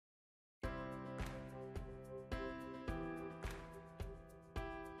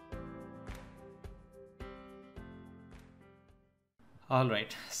All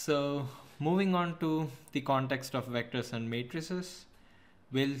right, so moving on to the context of vectors and matrices,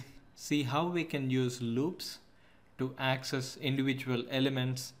 we'll see how we can use loops to access individual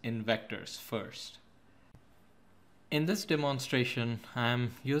elements in vectors first. In this demonstration,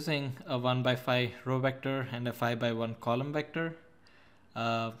 I'm using a 1 by 5 row vector and a 5 by 1 column vector.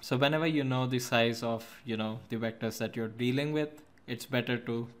 So whenever you know the size of the vectors that you're dealing with, it's better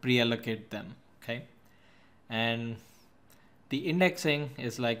to pre-allocate them, okay? And the indexing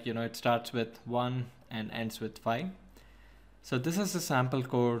is like, it starts with 1 and ends with 5. So this is a sample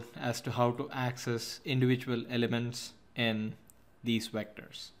code as to how to access individual elements in these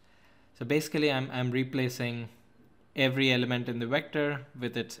vectors. So basically I'm replacing every element in the vector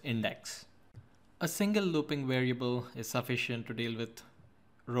with its index. A single looping variable is sufficient to deal with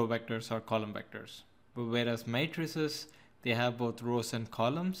row vectors or column vectors. But whereas matrices, they have both rows and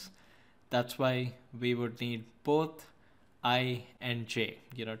columns. That's why we would need both I and j,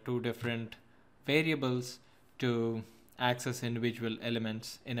 two different variables to access individual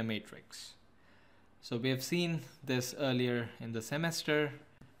elements in a matrix. So we have seen this earlier in the semester.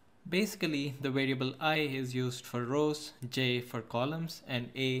 Basically, the variable I is used for rows, j for columns,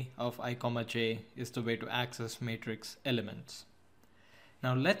 and a of I comma j is the way to access matrix elements.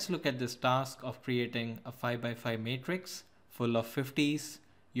 Now let's look at this task of creating a 5 by 5 matrix full of 50s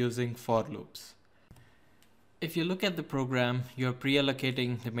using for loops. If you look at the program, you're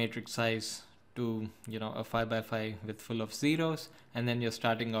pre-allocating the matrix size to a 5 by 5 with full of zeros, and then you're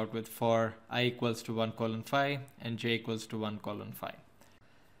starting out with for I equals to 1 colon 5 and j equals to 1 colon 5.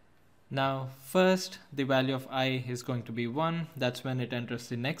 Now first, the value of I is going to be 1. That's when it enters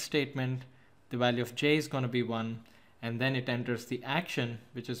the next statement. The value of j is going to be 1, and then it enters the action,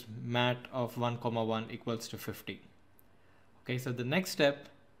 which is mat of 1 comma 1 equals to 50. Okay, so the next step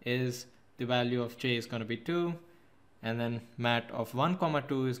is the value of j is going to be 2, and then mat of 1 comma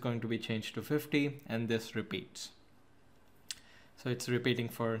 2 is going to be changed to 50, and this repeats. So it's repeating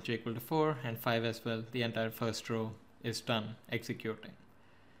for j equal to 4 and 5 as well. The entire first row is done executing.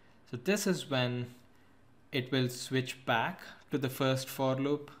 So this is when it will switch back to the first for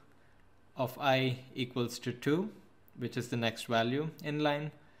loop of I equals to 2, which is the next value in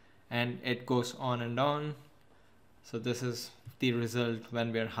line, and it goes on and on. So this is the result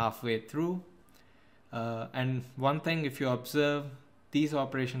when we're halfway through. And one thing, if you observe, these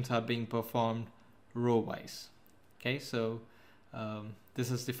operations are being performed row-wise. Okay, so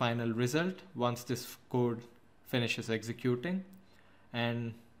this is the final result once this code finishes executing,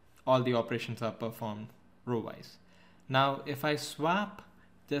 and all the operations are performed row-wise. Now, if I swap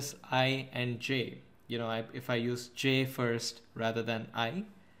this I and j, if I use j first rather than I,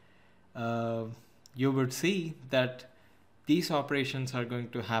 you would see that these operations are going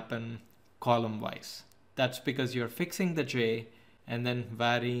to happen column-wise. That's because you're fixing the j and then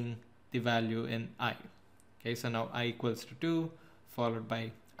varying the value in I. Okay, so now I equals to 2, followed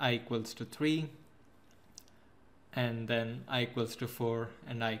by I equals to 3, and then I equals to 4,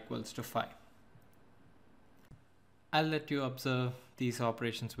 and I equals to 5. I'll let you observe these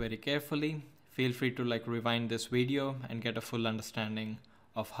operations very carefully. Feel free to rewind this video and get a full understanding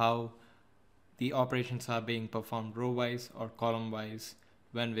of how the operations are being performed row-wise or column-wise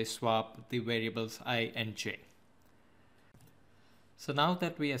when we swap the variables I and j. So now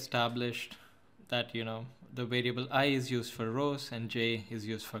that we established that the variable I is used for rows and j is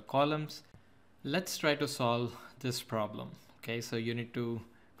used for columns, let's try to solve this problem. Okay, so you need to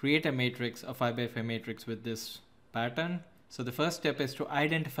create a matrix, a 5 by 5 matrix with this pattern. So the first step is to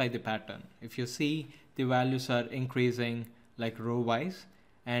identify the pattern. If you see, the values are increasing row-wise,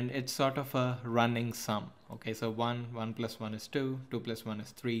 and it's sort of a running sum. Okay, so 1 plus 1 is 2, 2 plus 1 is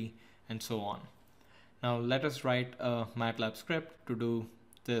 3, and so on. Now let us write a MATLAB script to do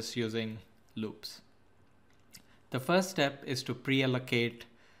this using loops. The first step is to pre-allocate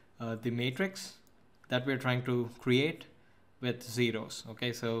the matrix that we're trying to create with zeros.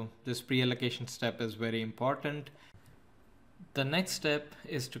 Okay, so this pre-allocation step is very important. The next step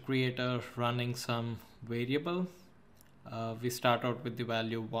is to create a running sum variable. We start out with the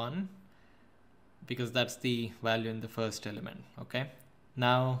value 1 because that's the value in the first element. Okay,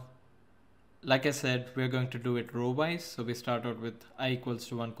 now like I said, we're going to do it row-wise. So we start out with I equals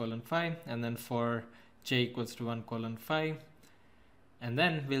to 1 colon 5, and then for j equals to 1 colon 5, and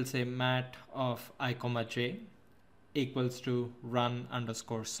then we'll say mat of I comma j equals to run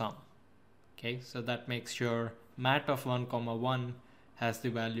underscore sum. Okay, so that makes sure mat of 1 comma 1 has the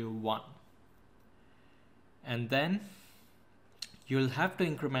value 1, and then you'll have to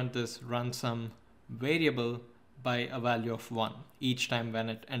increment this run sum variable by a value of 1 each time when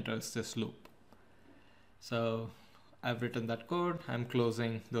it enters this loop. So I've written that code. I'm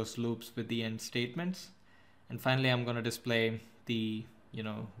closing those loops with the end statements. And finally, I'm going to display the,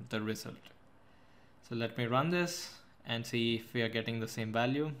 the result. So let me run this and see if we are getting the same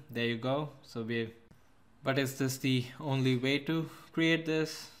value. There you go. But is this the only way to create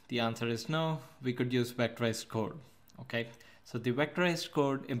this? The answer is no. We could use vectorized code. Okay. So the vectorized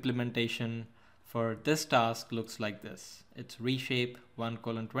code implementation for this task looks like this. It's reshape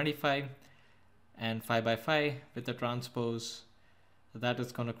 1:25 and 5 by 5 with a transpose. So that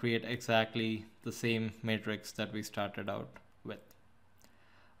is going to create exactly the same matrix that we started out with.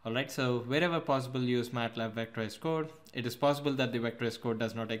 Alright, so wherever possible, use MATLAB vectorized code. It is possible that the vectorized code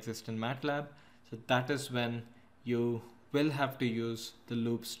does not exist in MATLAB. So that is when you will have to use the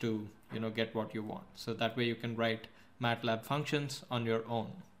loops to, get what you want. So that way you can write MATLAB functions on your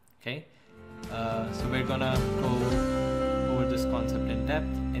own. Okay. So we're gonna go over this concept in depth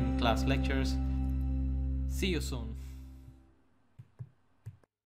in class lectures. See you soon.